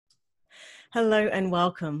Hello and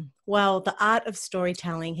welcome. Well, the art of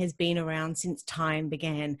storytelling has been around since time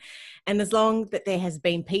began. And as long that there has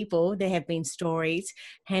been people, there have been stories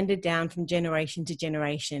handed down from generation to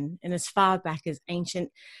generation. And as far back as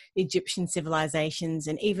ancient Egyptian civilizations,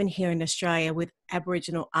 and even here in Australia with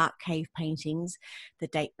Aboriginal Art CAVE paintings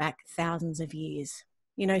that date back thousands of years.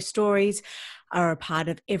 You know, stories are a part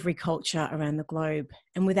of every culture around the globe.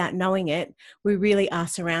 And without knowing it, we really are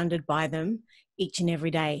surrounded by them each and every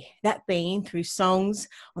day. That being through songs,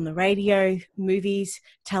 on the radio, movies,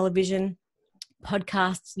 television,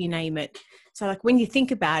 podcasts, you name it. So like when you think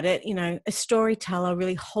about it, you know, a storyteller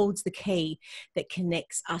really holds the key that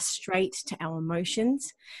connects us straight to our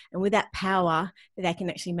emotions. And with that power, they can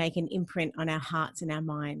actually make an imprint on our hearts and our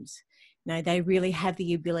minds. You know, they really have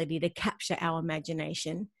the ability to capture our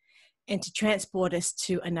imagination and to transport us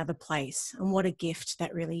to another place. And what a gift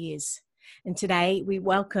that really is. And today we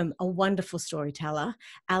welcome a wonderful storyteller,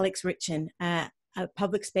 Ryvchn, a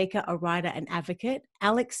public speaker, a writer and advocate.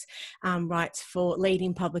 Alex writes for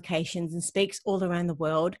leading publications and speaks all around the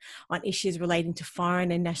world on issues relating to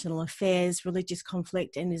foreign and national affairs, religious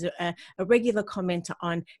conflict, and is a regular commenter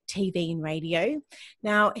on TV and radio.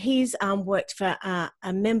 Now, he's worked for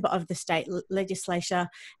a member of the state legislature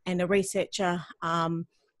and a researcher,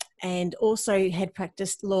 and also had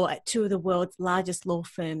practiced law at two of the world's largest law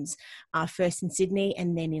firms, first in Sydney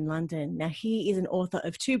and then in London. Now, he is an author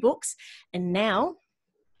of two books, and now,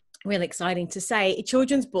 really exciting to say, a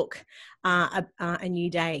children's book, A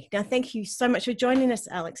New Day. Now, thank you so much for joining us,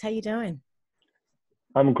 Alex. How are you doing?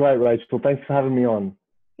 I'm great, Rachel. Thanks for having me on.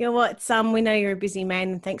 Yeah, well, we know you're a busy man,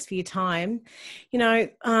 and thanks for your time. You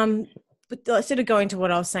know, but sort of going to what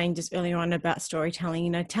I was saying just earlier on about storytelling, you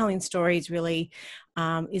know, telling stories really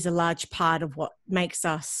is a large part of what makes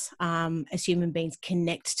us as human beings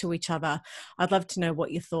connect to each other. I'd love to know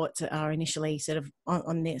what your thoughts are initially sort of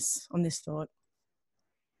on this thought.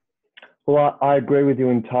 Well, I agree with you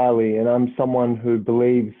entirely. And I'm someone who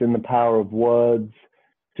believes in the power of words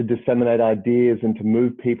to disseminate ideas and to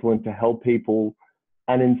move people and to help people.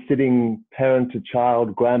 And in sitting parent to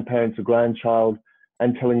child, grandparent to grandchild,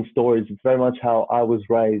 and telling stories. It's very much how I was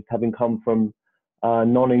raised, having come from a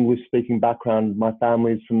non-English speaking background. My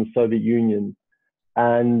family is from the Soviet Union,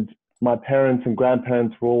 and my parents and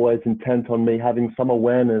grandparents were always intent on me having some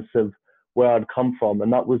awareness of where I'd come from.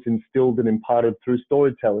 And that was instilled and imparted through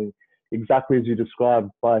storytelling, exactly as you described,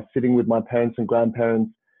 by sitting with my parents and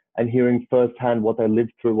grandparents and hearing firsthand what they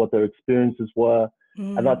lived through, what their experiences were.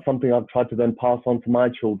 And that's something I've tried to then pass on to my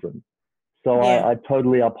children. So yeah. I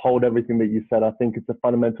totally uphold everything that you said. I think it's a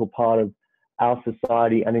fundamental part of our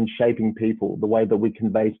society and in shaping people, the way that we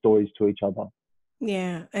convey stories to each other.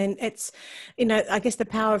 Yeah, and it's, you know, I guess the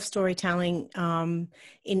power of storytelling in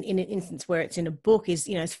an instance where it's in a book is,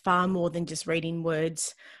 you know, it's far more than just reading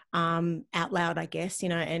words out loud, I guess, you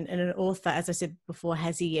know, and an author, as I said before,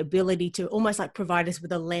 has the ability to almost like provide us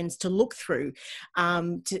with a lens to look through,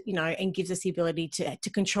 to, you know, and gives us the ability to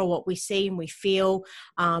control what we see and we feel,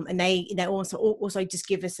 and they also just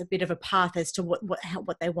give us a bit of a path as to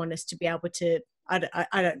what they want us to be able to, I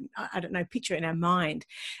don't know, picture in our mind.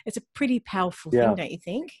 It's a pretty powerful thing, don't you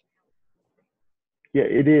think? Yeah,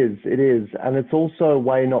 it is. And it's also a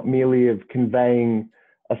way not merely of conveying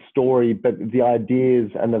a story, but the ideas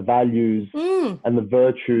and the values and the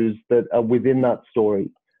virtues that are within that story.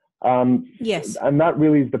 Yes. And that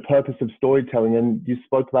really is the purpose of storytelling. And you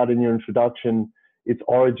spoke about in your introduction, its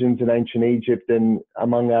origins in ancient Egypt and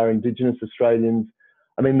among our Indigenous Australians.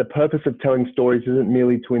 I mean, the purpose of telling stories isn't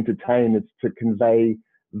merely to entertain, it's to convey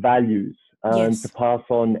values and to pass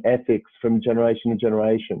on ethics from generation to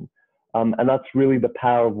generation. And that's really the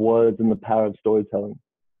power of words and the power of storytelling.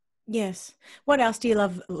 Yes. What else do you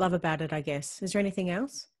love about it, I guess? Is there anything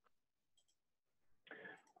else?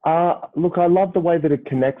 Look, I love the way that it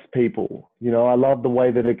connects people. You know, I love the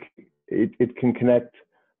way that it can connect,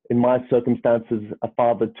 in my circumstances, a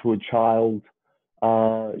father to a child,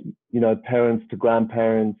 you know, parents to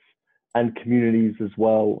grandparents, and communities as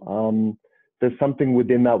well. There's something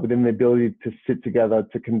within that, within the ability to sit together,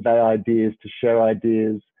 to convey ideas, to share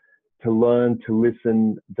ideas, to learn, to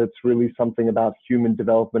listen. That's really something about human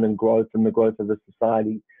development and growth and the growth of the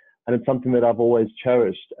society. And it's something that I've always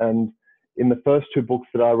cherished. And in the first two books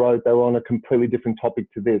that I wrote, they were on a completely different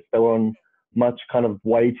topic to this. They were on much kind of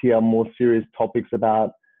weightier, more serious topics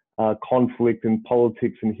about conflict and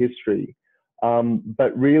politics and history.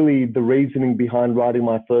 But really the reasoning behind writing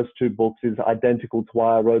my first two books is identical to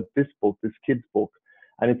why I wrote this book, this kid's book.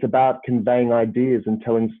 And it's about conveying ideas and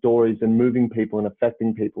telling stories and moving people and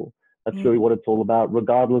affecting people. That's really what it's all about,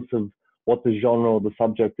 regardless of what the genre or the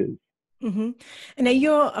subject is. Mm-hmm. And now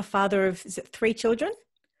you're a father of, is it 3 children?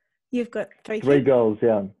 You've got three Three kids? girls,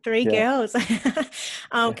 yeah. Three Yeah. girls.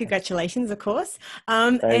 Congratulations, of course.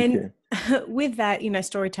 Thank And you. with that,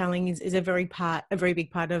 storytelling is a very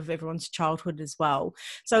big part of everyone's childhood as well.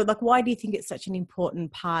 So, like, why do you think it's such an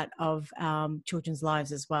important part of children's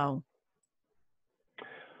lives as well?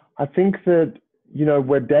 I think that,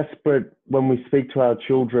 we're desperate when we speak to our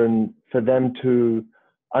children for them to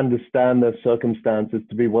understand their circumstances,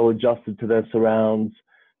 to be well adjusted to their surrounds,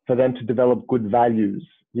 for them to develop good values,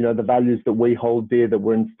 the values that we hold dear that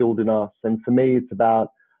were instilled in us. And for me, it's about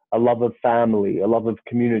a love of family, a love of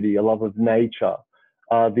community, a love of nature,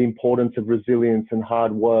 the importance of resilience and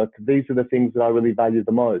hard work. These are the things that I really value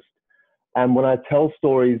the most. And when I tell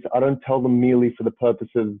stories, I don't tell them merely for the purpose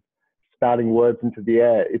of spouting words into the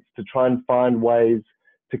air. It's to try and find ways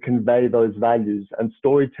to convey those values. And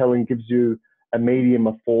storytelling gives you a medium,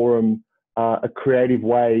 a forum, a creative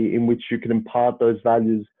way in which you can impart those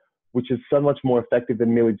values, which is so much more effective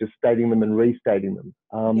than merely just stating them and restating them.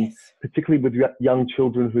 Yes. Particularly with young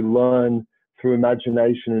children who learn through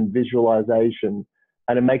imagination and visualization.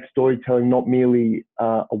 And it makes storytelling not merely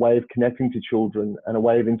a way of connecting to children and a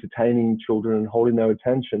way of entertaining children and holding their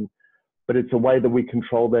attention, but it's a way that we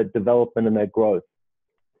control their development and their growth.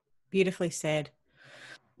 Beautifully said.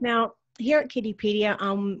 Now, here at Kiddipedia,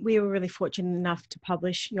 we were really fortunate enough to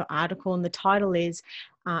publish your article, and the title is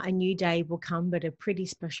A New Day Will Come, but a pretty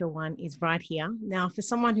special one is right here. Now, for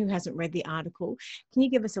someone who hasn't read the article, can you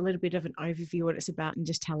give us a little bit of an overview of what it's about and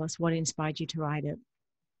just tell us what inspired you to write it?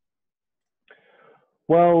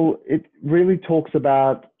 Well, it really talks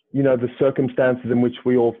about, the circumstances in which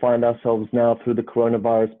we all find ourselves now through the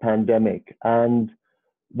coronavirus pandemic. And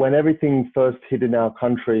when everything first hit in our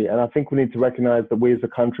country, and I think we need to recognize that we as a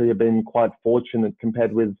country have been quite fortunate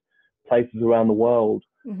compared with places around the world.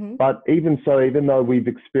 Mm-hmm. But even so, even though we've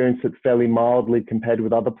experienced it fairly mildly compared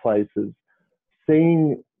with other places,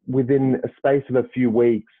 seeing within a space of a few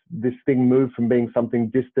weeks, this thing move from being something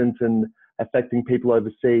distant and affecting people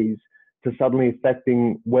overseas to suddenly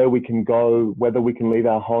affecting where we can go, whether we can leave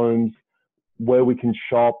our homes, where we can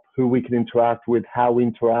shop, who we can interact with, how we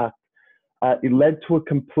interact. It led to a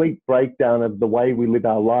complete breakdown of the way we live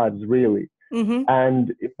our lives, really. Mm-hmm.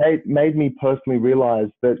 And it made me personally realize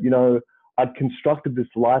that, I'd constructed this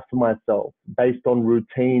life for myself based on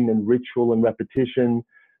routine and ritual and repetition,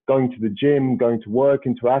 going to the gym, going to work,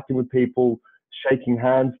 interacting with people, shaking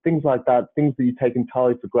hands, things like that, things that you take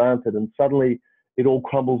entirely for granted. And suddenly it all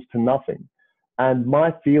crumbles to nothing. And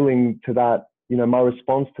my feeling to that, my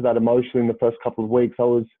response to that emotionally in the first couple of weeks,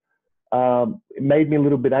 it made me a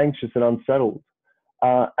little bit anxious and unsettled.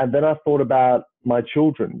 And then I thought about my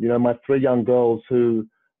children, my three young girls who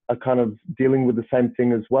are kind of dealing with the same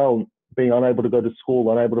thing as well, being unable to go to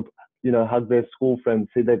school, unable to, hug their school friends,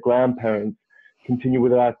 see their grandparents, continue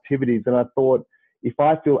with their activities. And I thought, if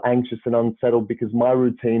I feel anxious and unsettled because my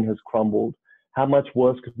routine has crumbled, how much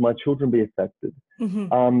worse could my children be affected? Mm-hmm.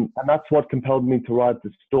 And that's what compelled me to write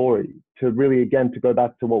the story, to really, again, to go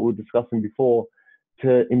back to what we were discussing before,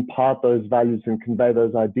 to impart those values and convey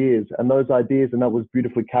those ideas. And those ideas, and that was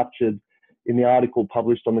beautifully captured in the article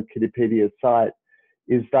published on the Kiddipedia site,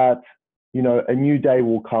 is that, a new day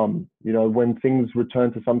will come. When things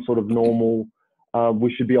return to some sort of normal,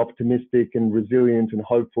 we should be optimistic and resilient and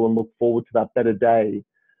hopeful and look forward to that better day.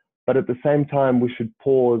 But at the same time, we should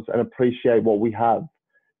pause and appreciate what we have.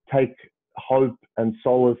 Take hope and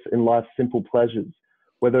solace in life's simple pleasures,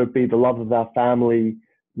 whether it be the love of our family,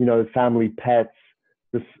 family pets,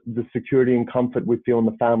 the security and comfort we feel in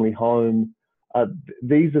the family home.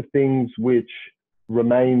 These are things which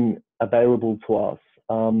remain available to us.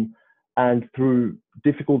 And through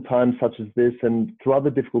difficult times such as this and through other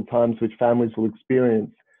difficult times which families will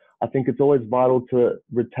experience, I think it's always vital to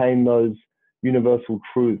retain those universal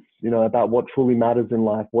truths, about what truly matters in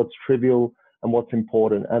life, what's trivial and what's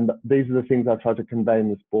important. And these are the things I try to convey in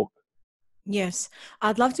this book. Yes.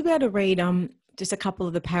 I'd love to be able to read just a couple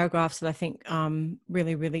of the paragraphs that I think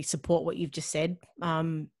really, really support what you've just said.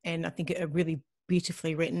 And I think are really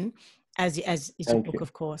beautifully written, as is your book,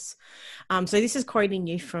 of course. So this is quoting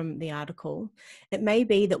you from the article. It may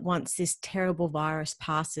be that once this terrible virus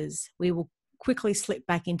passes, we will quickly slip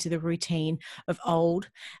back into the routine of old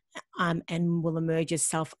and will emerge as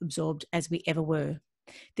self-absorbed as we ever were.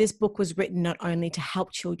 This book was written not only to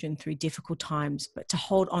help children through difficult times, but to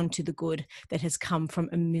hold on to the good that has come from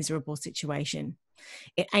a miserable situation.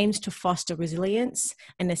 It aims to foster resilience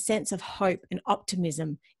and a sense of hope and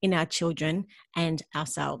optimism in our children and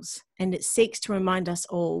ourselves. And it seeks to remind us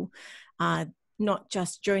all, not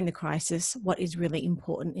just during the crisis, what is really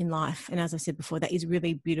important in life. And as I said before, that is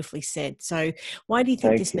really beautifully said. So why do you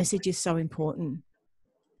think this message is so important?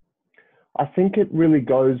 I think it really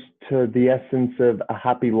goes to the essence of a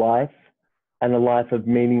happy life and a life of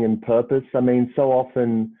meaning and purpose. I mean, so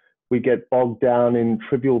often we get bogged down in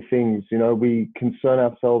trivial things. You know, we concern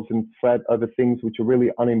ourselves and fret over things which are really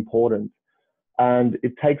unimportant. And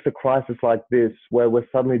it takes a crisis like this, where we're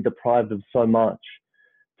suddenly deprived of so much,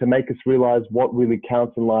 to make us realize what really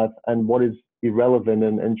counts in life and what is irrelevant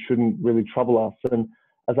and shouldn't really trouble us. And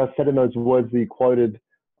as I said in those words that you quoted,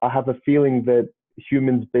 I have a feeling that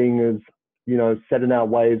humans, being as, you know, set in our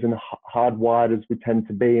ways and hardwired as we tend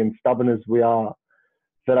to be and stubborn as we are,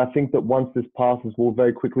 that I think that once this passes, we'll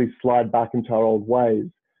very quickly slide back into our old ways.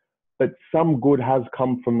 But some good has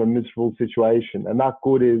come from a miserable situation, and that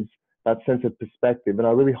good is that sense of perspective. And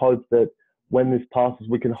I really hope that when this passes,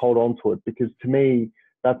 we can hold on to it, because to me,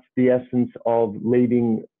 that's the essence of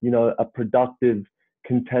leading, you know, a productive,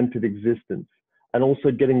 contented existence, and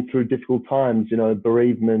also getting through difficult times, you know,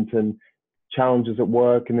 bereavement and challenges at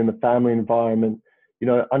work and in the family environment. You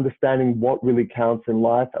know, understanding what really counts in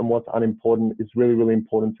life and what's unimportant is really, really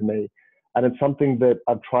important to me. And it's something that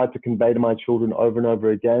I've tried to convey to my children over and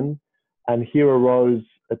over again. And here arose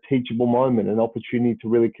a teachable moment, an opportunity to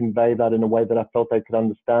really convey that in a way that I felt they could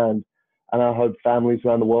understand. And I hope families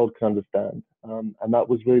around the world can understand. And that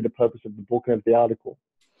was really the purpose of the book and of the article.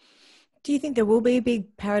 Do you think there will be a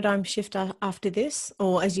big paradigm shift after this?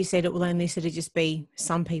 Or as you said, it will only sort of just be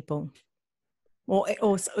some people? Or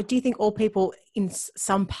do you think all people in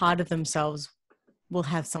some part of themselves will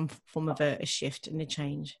have some form of a shift and a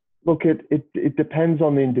change? Look, it depends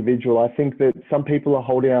on the individual. I think that some people are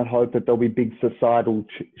holding out hope that there'll be big societal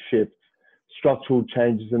shifts, structural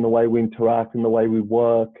changes in the way we interact, in the way we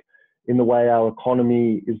work, in the way our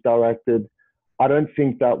economy is directed. I don't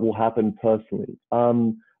think that will happen personally.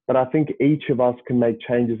 But I think each of us can make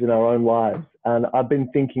changes in our own lives. And I've been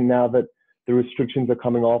thinking, now that the restrictions are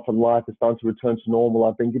coming off and life is starting to return to normal,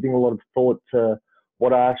 I've been giving a lot of thought to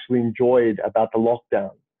what I actually enjoyed about the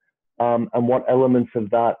lockdown, and what elements of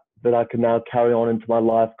that I can now carry on into my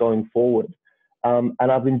life going forward. And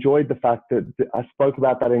I've enjoyed the fact that I spoke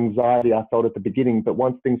about that anxiety I felt at the beginning, but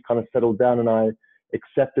once things kind of settled down and I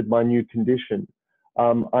accepted my new condition,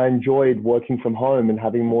 I enjoyed working from home and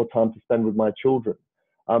having more time to spend with my children.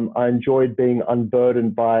 I enjoyed being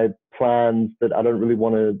unburdened by plans that I don't really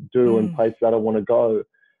want to do and places I don't want to go,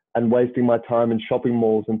 and wasting my time in shopping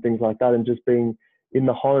malls and things like that, and just being in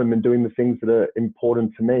the home and doing the things that are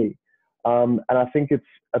important to me. And I think it's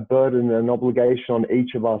a burden and an obligation on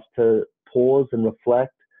each of us to pause and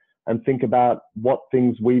reflect and think about what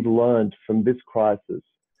things we've learned from this crisis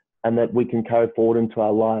and that we can carry forward into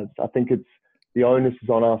our lives. I think the onus is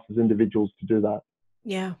on us as individuals to do that.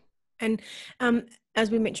 Yeah. And as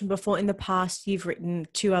we mentioned before, in the past, you've written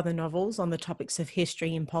 2 other novels on the topics of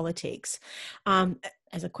history and politics.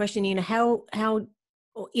 As a question, you know, how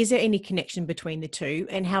or is there any connection between the two,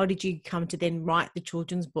 and how did you come to then write the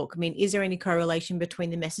children's book? I mean, is there any correlation between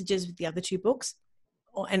the messages with the other 2 books?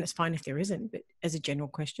 And it's fine if there isn't, but as a general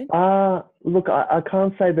question. Look, I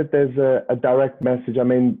can't say that there's a direct message. I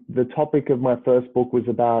mean, the topic of my first book was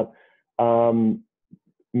about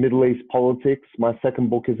Middle East politics. My second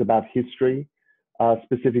book is about history,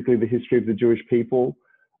 specifically the history of the Jewish people.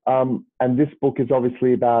 And this book is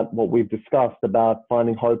obviously about what we've discussed, about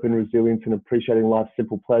finding hope and resilience and appreciating life's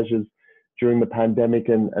simple pleasures during the pandemic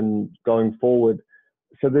and going forward.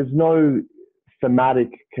 So there's no thematic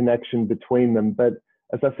connection between them. But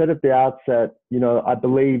as I said at the outset, you know, I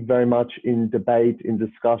believe very much in debate, in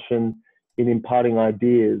discussion, in imparting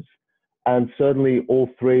ideas. And certainly all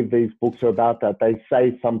 3 of these books are about that. They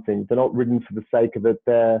say something. They're not written for the sake of it.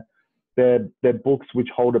 They're books which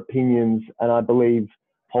hold opinions and I believe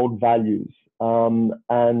hold values.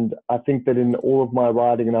 And I think that in all of my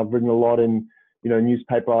writing, and I've written a lot in, you know,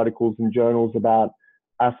 newspaper articles and journals about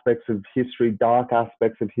aspects of history, dark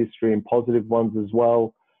aspects of history and positive ones as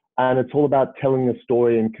well. And it's all about telling a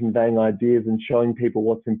story and conveying ideas and showing people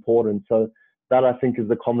what's important. So that, I think, is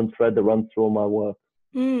the common thread that runs through all my work.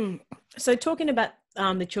 So talking about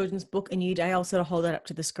the children's book, A New Day, I'll sort of hold that up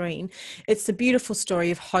to the screen. It's a beautiful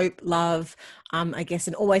story of hope, love, I guess,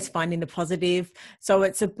 and always finding the positive. So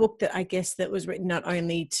it's a book that I guess that was written not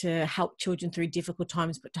only to help children through difficult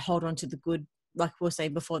times, but to hold on to the good, like we were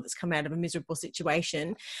saying before, that's come out of a miserable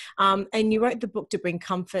situation. And you wrote the book to bring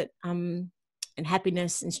comfort and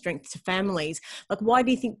happiness and strength to families. Like, why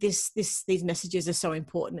do you think these messages are so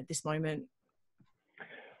important at this moment?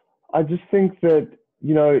 I just think that,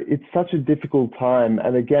 you know, it's such a difficult time.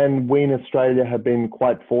 And again, we in Australia have been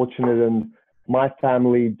quite fortunate, and my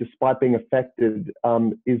family, despite being affected,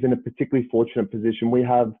 is in a particularly fortunate position. We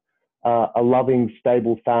have a loving,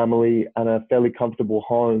 stable family and a fairly comfortable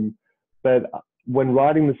home. But when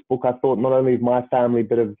writing this book, I thought not only of my family,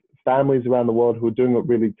 but of families around the world who are doing it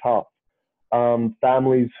really tough.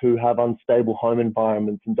 Families who have unstable home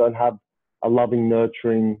environments and don't have a loving,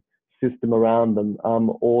 nurturing system around them,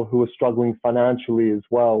 or who are struggling financially as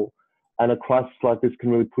well. And a crisis like this can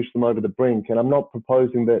really push them over the brink. And I'm not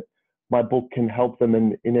proposing that my book can help them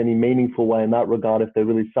in any meaningful way in that regard if they're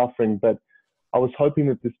really suffering, but I was hoping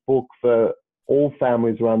that this book, for all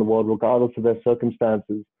families around the world, regardless of their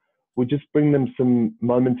circumstances, would just bring them some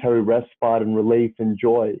momentary respite and relief and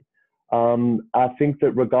joy. I think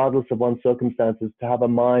that regardless of one's circumstances, to have a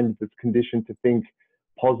mind that's conditioned to think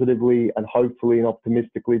positively and hopefully and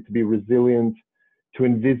optimistically, to be resilient, to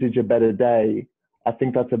envisage a better day, I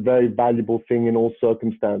think that's a very valuable thing in all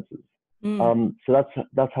circumstances. So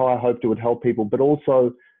that's how I hoped it would help people. But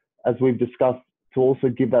also, as we've discussed, to also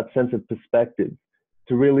give that sense of perspective,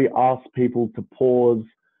 to really ask people to pause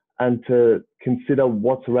and to consider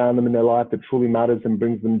what's around them in their life that truly matters and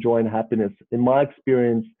brings them joy and happiness. In my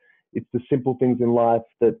experience, it's the simple things in life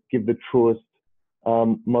that give the truest,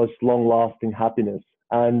 most long-lasting happiness.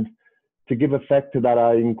 And to give effect to that,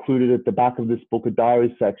 I included at the back of this book a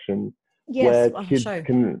diary section where kids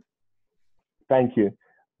can, thank you,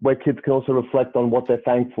 where kids can also reflect on what they're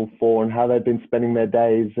thankful for and how they've been spending their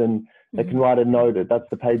days. And they can write a note, that's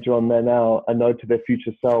the page on there now, a note to their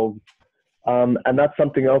future selves. And that's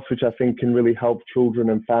something else which I think can really help children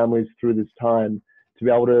and families through this time, to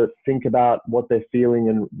be able to think about what they're feeling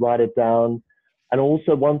and write it down. And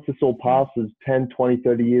also, once this all passes, 10, 20,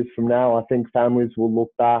 30 years from now, I think families will look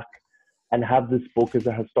back and have this book as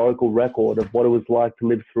a historical record of what it was like to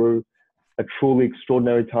live through a truly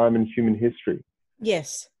extraordinary time in human history.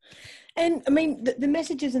 Yes. And I mean, the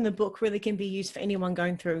messages in the book really can be used for anyone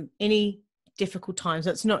going through any difficult times.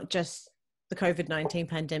 So it's not just the COVID-19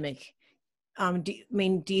 pandemic. Do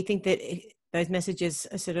you think that those messages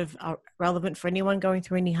are relevant for anyone going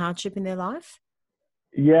through any hardship in their life?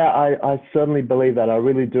 Yeah, I certainly believe that. I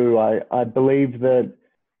really do. I believe that,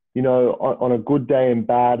 you know, on a good day and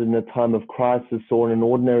bad, in a time of crisis or in an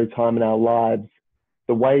ordinary time in our lives,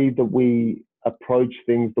 the way that we approach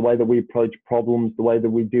things, the way that we approach problems, the way that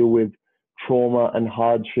we deal with trauma and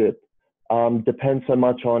hardship depends so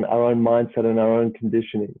much on our own mindset and our own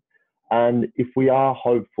conditioning. And if we are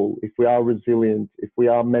hopeful, if we are resilient, if we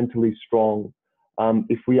are mentally strong,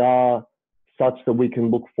 if we are such that we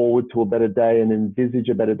can look forward to a better day and envisage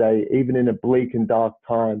a better day, even in a bleak and dark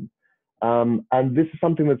time. And this is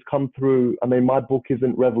something that's come through. I mean, my book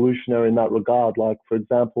isn't revolutionary in that regard. Like, for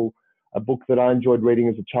example, a book that I enjoyed reading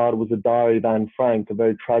as a child was a diary of Anne Frank, a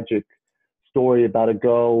very tragic story about a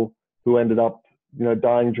girl who ended up, you know,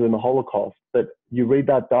 dying during the Holocaust. But you read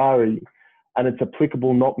that diary and it's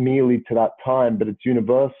applicable not merely to that time, but it's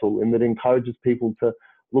universal, in that it encourages people to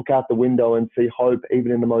look out the window and see hope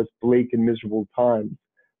even in the most bleak and miserable times.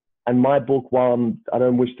 And my book, while I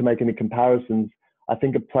don't wish to make any comparisons, I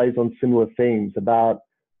think it plays on similar themes about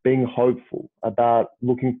being hopeful, about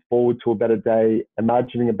looking forward to a better day,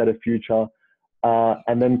 imagining a better future,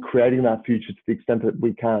 and then creating that future to the extent that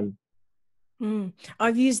we can.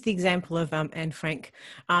 I've used the example of Anne Frank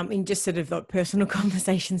in just sort of like personal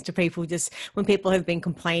conversations to people, just when people have been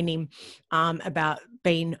complaining about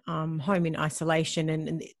being home in isolation.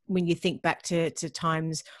 And when you think back to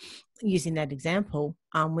times, using that example,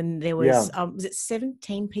 when there was it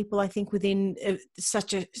 17 people, I think, within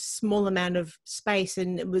such a small amount of space,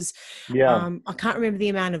 and it was I can't remember the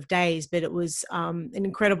amount of days, but it was an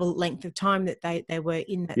incredible length of time that they were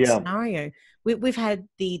in that scenario. We've had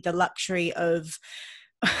the luxury of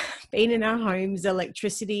being in our homes,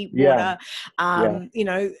 electricity, water, you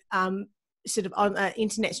know, sort of on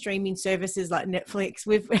internet streaming services like Netflix.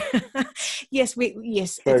 We've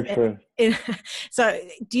So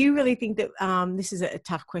do you really think that this is a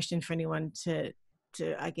tough question for anyone to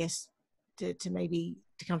I guess to maybe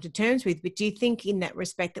to come to terms with, but do you think in that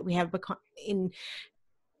respect that we have become in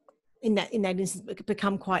that instance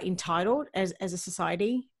become quite entitled as a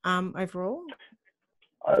society overall?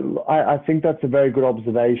 I think that's a very good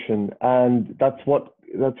observation, and that's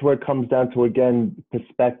where it comes down to, again,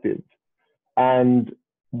 perspective. And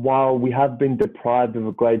while we have been deprived of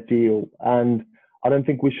a great deal, and I don't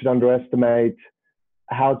think we should underestimate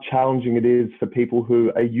how challenging it is for people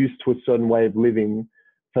who are used to a certain way of living,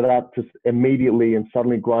 for that to immediately and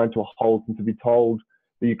suddenly grind to a halt, and to be told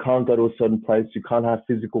that you can't go to a certain place, you can't have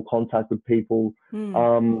physical contact with people.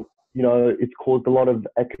 You know, it's caused a lot of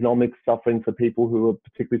economic suffering for people who are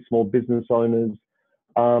particularly small business owners.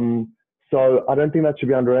 So I don't think that should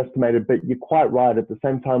be underestimated, but you're quite right. At the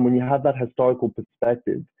same time, when you have that historical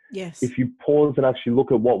perspective, if you pause and actually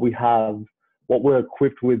look at what we have, what we're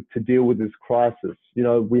equipped with to deal with this crisis, you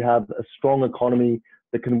know, we have a strong economy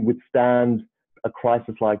that can withstand a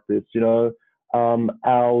crisis like this. You know,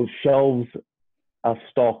 our shelves are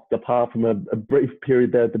stocked, apart from a brief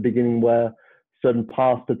period there at the beginning where certain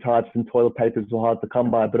pasta types and toilet papers were hard to come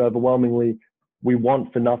by, but overwhelmingly we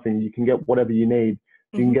want for nothing. You can get whatever you need.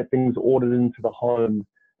 You can get things ordered into the home.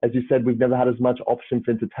 As you said, we've never had as much option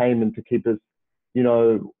for entertainment to keep us, you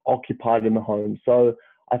know, occupied in the home. So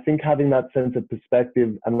I think having that sense of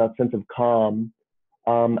perspective and that sense of calm,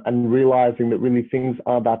 and realizing that really things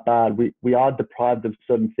aren't that bad. We are deprived of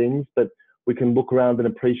certain things, but we can look around and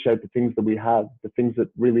appreciate the things that we have, the things that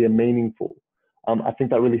really are meaningful. I think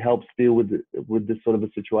that really helps deal with this sort of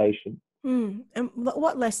a situation. And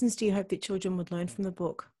what lessons do you hope that children would learn from the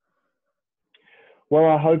book? Well,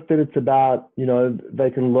 I hope that it's about, you know, they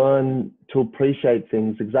can learn to appreciate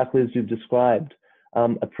things exactly as you've described,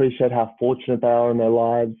 appreciate how fortunate they are in their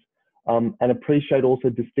lives, and appreciate, also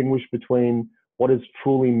distinguish between what is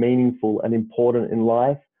truly meaningful and important in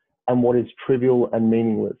life and what is trivial and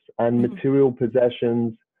meaningless. And material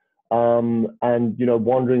possessions, and, you know,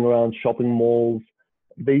 wandering around shopping malls,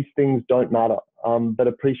 these things don't matter. But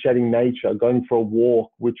appreciating nature, going for a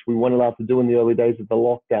walk, which we weren't allowed to do in the early days of the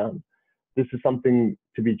lockdown, this is something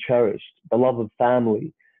to be cherished. The love of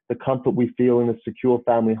family, the comfort we feel in a secure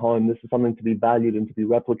family home, this is something to be valued and to be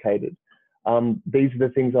replicated. These are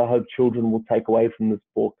the things I hope children will take away from this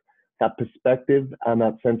book, that perspective and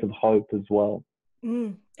that sense of hope as well.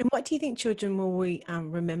 And what do you think children will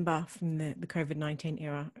remember from the COVID-19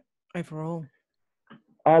 era overall?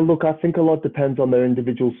 Look, I think a lot depends on their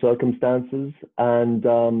individual circumstances and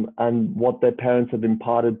what their parents have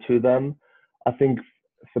imparted to them. I think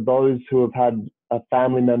for those who have had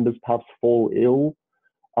family members perhaps fall ill,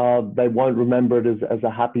 they won't remember it as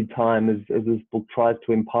a happy time as this book tries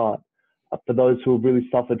to impart. For those who have really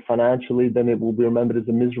suffered financially, then it will be remembered as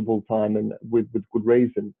a miserable time, and with good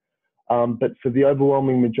reason. But for the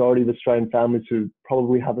overwhelming majority of Australian families who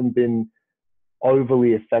probably haven't been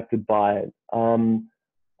overly affected by it,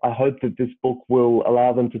 I hope that this book will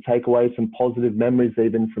allow them to take away some positive memories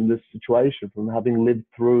even from this situation, from having lived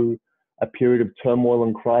through a period of turmoil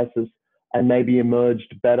and crisis, and maybe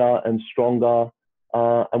emerged better and stronger,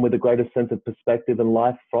 and with a greater sense of perspective and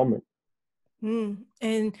life from it.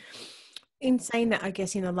 And in saying that, I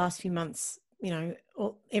guess in the last few months, you know,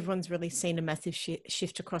 everyone's really seen a massive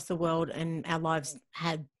shift across the world, and our lives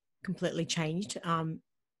had completely changed.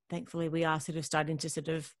 Thankfully, we are sort of starting to sort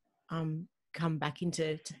of come back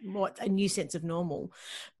into what a new sense of normal.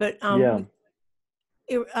 But that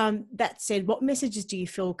said, what messages do you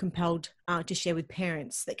feel compelled to share with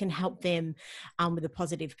parents that can help them with a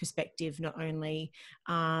positive perspective, not only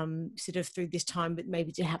sort of through this time, but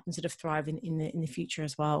maybe to help them sort of thrive in the future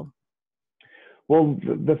as well? Well,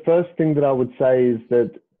 the first thing that I would say is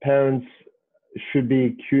that parents should be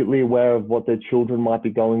acutely aware of what their children might be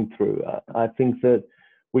going through. I think that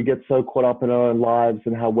we get so caught up in our own lives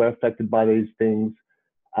and how we're affected by these things.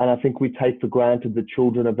 And I think we take for granted that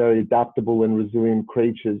children are very adaptable and resilient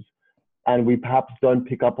creatures. And we perhaps don't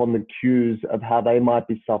pick up on the cues of how they might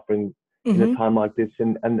be suffering in a time like this,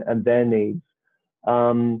 and their needs.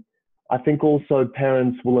 I think also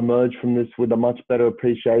parents will emerge from this with a much better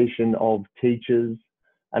appreciation of teachers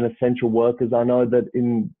and essential workers. I know that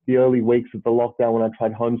in the early weeks of the lockdown, when I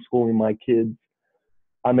tried homeschooling my kids,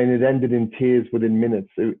 I mean, it ended in tears within minutes.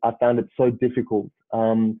 I found it so difficult.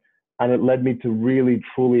 And it led me to really,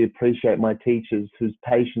 truly appreciate my teachers, whose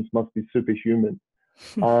patience must be superhuman.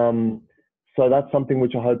 So that's something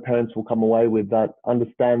which I hope parents will come away with, that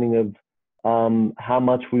understanding of how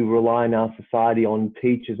much we rely in our society on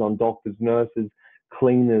teachers, on doctors, nurses,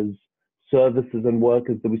 cleaners, services and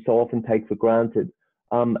workers that we so often take for granted.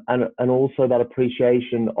 And also that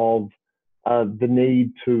appreciation of the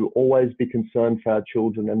need to always be concerned for our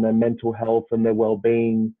children and their mental health and their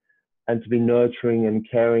well-being, and to be nurturing and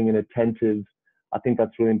caring and attentive. I think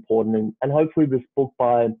that's really important. And hopefully this book,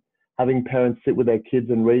 by having parents sit with their kids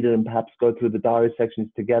and read it and perhaps go through the diary sections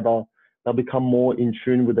together, they'll become more in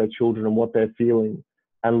tune with their children and what they're feeling,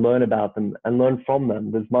 and learn about them and learn from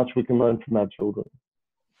them. There's much we can learn from our children.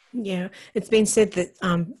 Yeah, it's been said that,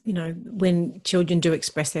 you know, when children do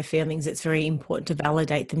express their feelings, it's very important to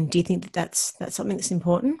validate them. Do you think that that's something that's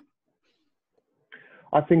important?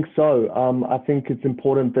 I think so. I think it's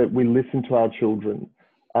important that we listen to our children,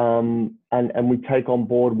 and we take on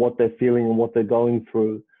board what they're feeling and what they're going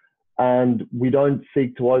through. And we don't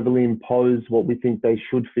seek to overly impose what we think they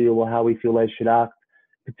should feel or how we feel they should act,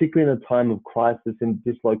 particularly in a time of crisis and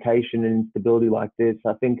dislocation and instability like this.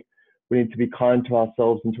 I think we need to be kind to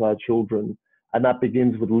ourselves and to our children. And that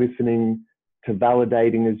begins with listening, to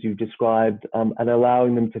validating, as you've described, and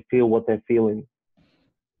allowing them to feel what they're feeling.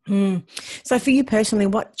 Mm. So for you personally,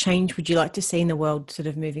 what change would you like to see in the world sort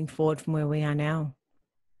of moving forward from where we are now?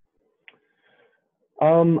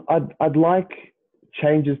 I'd like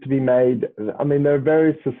changes to be made. I mean, there are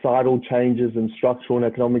various societal changes and structural and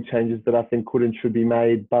economic changes that I think could and should be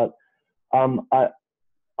made, but I,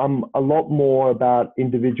 I'm a lot more about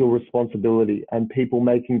individual responsibility and people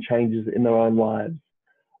making changes in their own lives.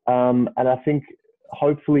 And I think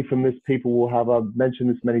hopefully from this, people will have, I've mentioned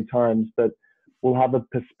this many times, but will have a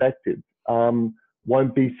perspective,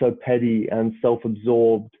 won't be so petty and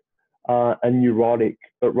self-absorbed and neurotic,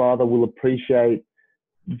 but rather will appreciate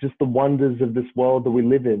just the wonders of this world that we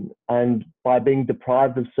live in. And by being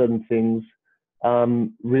deprived of certain things,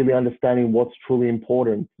 really understanding what's truly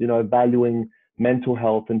important, you know, valuing mental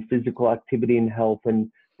health and physical activity and health and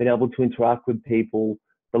being able to interact with people,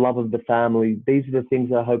 the love of the family. These are the things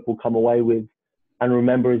that I hope will come away with and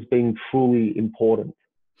remember as being truly important.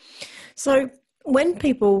 So when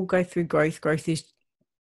people go through growth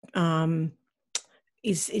um,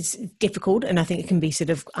 is difficult, and I think it can be sort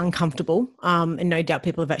of uncomfortable. And no doubt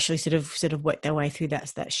people have actually sort of worked their way through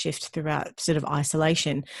that shift throughout sort of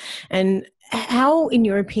isolation. And how, in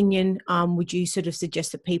your opinion, would you sort of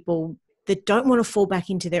suggest that people that don't want to fall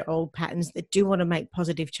back into their old patterns, that do want to make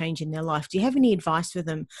positive change in their life, do you have any advice for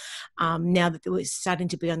them now that we're starting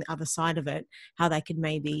to be on the other side of it, how they could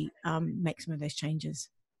maybe make some of those changes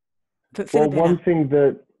for the Well, better?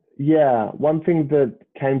 one thing that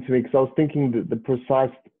came to me, because I was thinking that the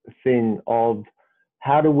precise thing of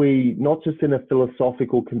how do we, not just in a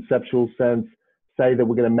philosophical, conceptual sense, say that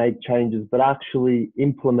we're going to make changes, but actually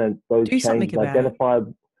implement those Do something changes, about it. identify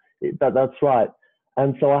that's right.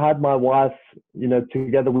 And so I had my wife, you know,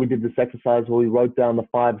 together we did this exercise where we wrote down the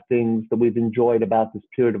 5 things that we've enjoyed about this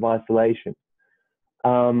period of isolation.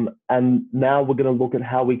 And now we're going to look at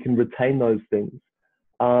how we can retain those things.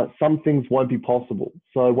 Some things won't be possible.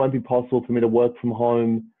 So it won't be possible for me to work from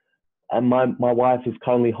home. And my wife is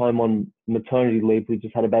currently home on maternity leave. We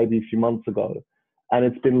just had a baby a few months ago. And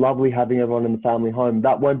it's been lovely having everyone in the family home.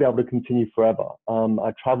 That won't be able to continue forever.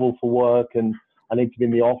 I travel for work and I need to be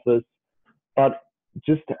in the office. But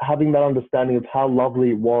just having that understanding of how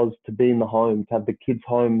lovely it was to be in the home, to have the kids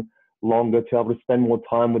home longer, to be able to spend more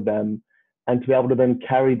time with them, and to be able to then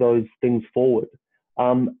carry those things forward.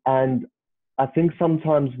 And I think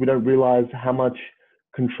sometimes we don't realize how much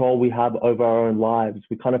control we have over our own lives.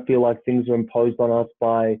 We kind of feel like things are imposed on us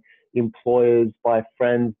by employers, by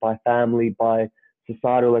friends, by family, by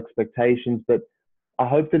societal expectations. But I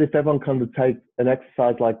hope that if everyone can to take an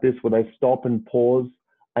exercise like this, where they stop and pause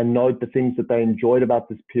and note the things that they enjoyed about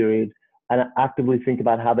this period and actively think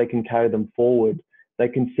about how they can carry them forward, they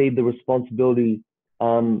can see the responsibility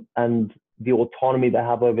and the autonomy they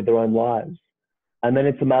have over their own lives. And then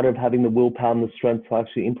it's a matter of having the willpower and the strength to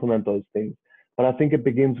actually implement those things. But I think it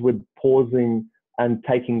begins with pausing and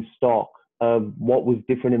taking stock of what was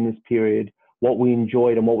different in this period, what we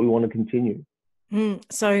enjoyed and what we want to continue.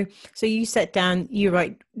 So you sat down, you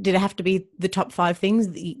wrote, did it have to be the top 5 things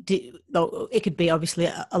that you did? It could be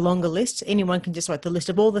obviously a longer list. Anyone can just write the list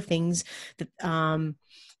of all the things that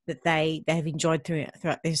that they have enjoyed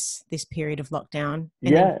throughout this period of lockdown,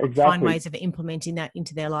 and then Yeah, find exactly. ways of implementing that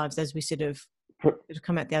into their lives as we Pre- sort of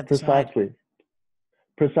come out the other side. precisely.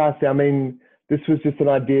 Precisely. I mean, this was just an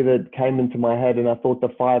idea that came into my head, and I thought the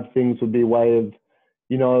 5 things would be a way of,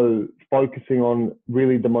 you know, focusing on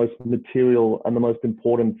really the most material and the most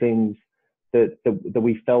important things that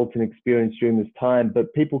we felt and experienced during this time.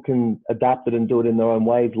 But people can adapt it and do it in their own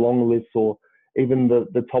ways, long lists, or even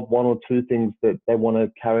the top 1 or 2 things that they want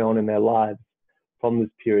to carry on in their lives from this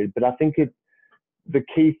period. But I think the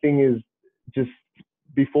key thing is just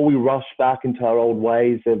before we rush back into our old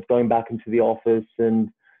ways of going back into the office and,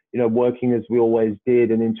 you know, working as we always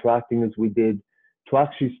did and interacting as we did, to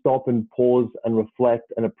actually stop and pause and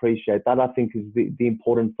reflect and appreciate that, I think is the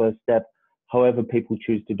important first step, however people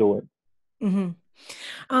choose to do it. hmm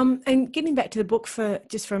And getting back to the book for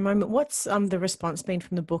a moment, what's the response been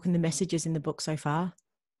from the book and the messages in the book so far?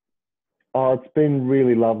 Oh, it's been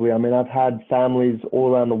really lovely. I mean, I've had families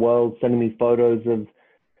all around the world sending me photos of,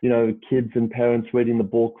 you know, kids and parents reading the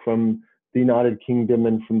book from the United Kingdom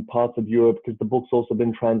and from parts of Europe, because the book's also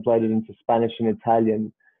been translated into Spanish and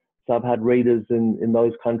Italian. So I've had readers in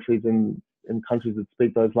those countries and in countries that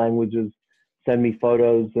speak those languages send me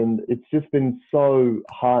photos, and it's just been so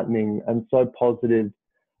heartening and so positive.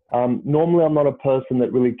 Normally, I'm not a person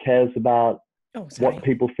that really cares about Oh, what sorry.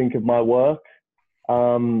 people think of my work.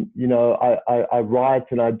 You know, I write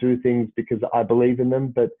and I do things because I believe in them,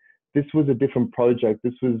 but this was a different project.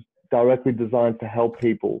 This was directly designed to help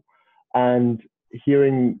people. And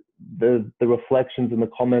hearing the reflections and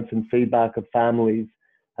the comments and feedback of families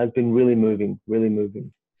has been really moving, really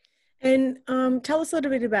moving. And tell us a little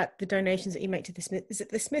bit about the donations that you make to the Smith. Is it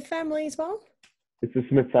the Smith family as well? It's the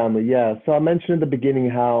Smith family, yeah. So I mentioned at the beginning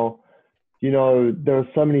how, there are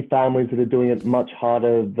so many families that are doing it much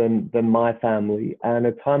harder than my family. And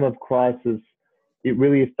at a time of crisis, it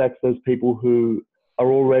really affects those people who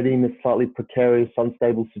are already in a slightly precarious,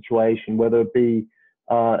 unstable situation, whether it be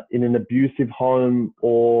in an abusive home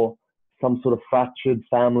or some sort of fractured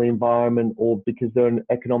family environment, or because they're in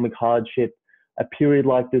economic hardship. A period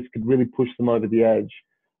like this could really push them over the edge.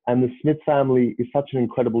 And the Smith family is such an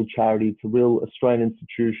incredible charity. It's a real Australian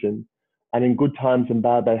institution. And in good times and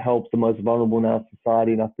bad, they help the most vulnerable in our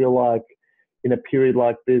society. And I feel like in a period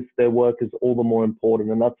like this, their work is all the more important.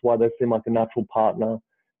 And that's why they seem like a natural partner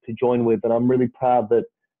to join with. And I'm really proud that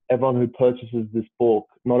everyone who purchases this book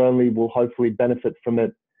not only will hopefully benefit from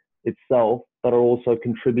it itself, but are also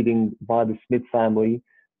contributing via the Smith family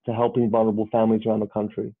to helping vulnerable families around the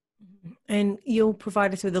country. And you'll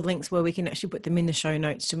provide us with the links where we can actually put them in the show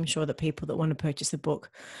notes to ensure that people that want to purchase the book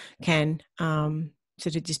can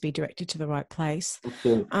sort of just be directed to the right place.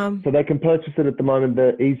 So they can purchase it at the moment.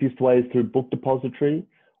 The easiest way is through Book Depository,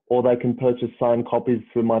 or they can purchase signed copies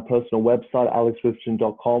through my personal website,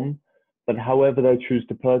 alexryvchn.com. But however they choose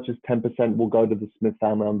to purchase, 10% will go to the Smith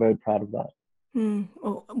family. I'm very proud of that.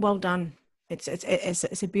 Oh, well done.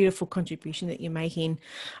 It's a beautiful contribution that you're making.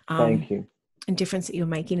 Thank you. And difference that you're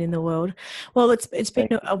making in the world. Well, it's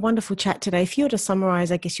been a wonderful chat today. If you were to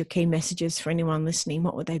summarize, I guess, your key messages for anyone listening,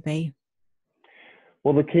 what would they be?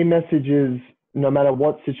 Well, the key message is no matter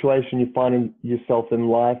what situation you find yourself in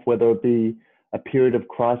life, whether it be a period of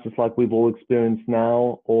crisis like we've all experienced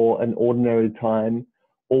now or an ordinary time,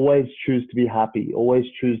 always choose to be happy, always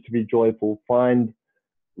choose to be joyful, find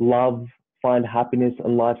love, find happiness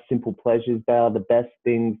and life's simple pleasures. They are the best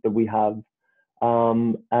things that we have.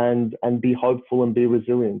 And be hopeful and be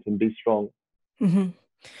resilient and be strong. Mm-hmm.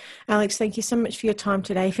 Alex, thank you so much for your time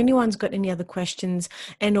today. If anyone's got any other questions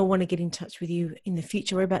and or want to get in touch with you in the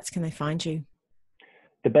future, whereabouts can they find you?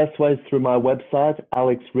 The best way is through my website,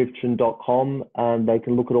 alexryvchn.com, and they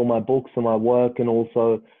can look at all my books and my work and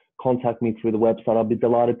also contact me through the website. I'd be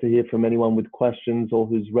delighted to hear from anyone with questions or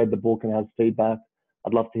who's read the book and has feedback.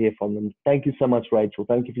 I'd love to hear from them. Thank you so much, Rachel.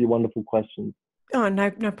 Thank you for your wonderful questions. Oh,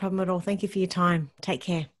 no problem at all. Thank you for your time. Take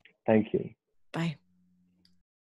care. Thank you. Bye.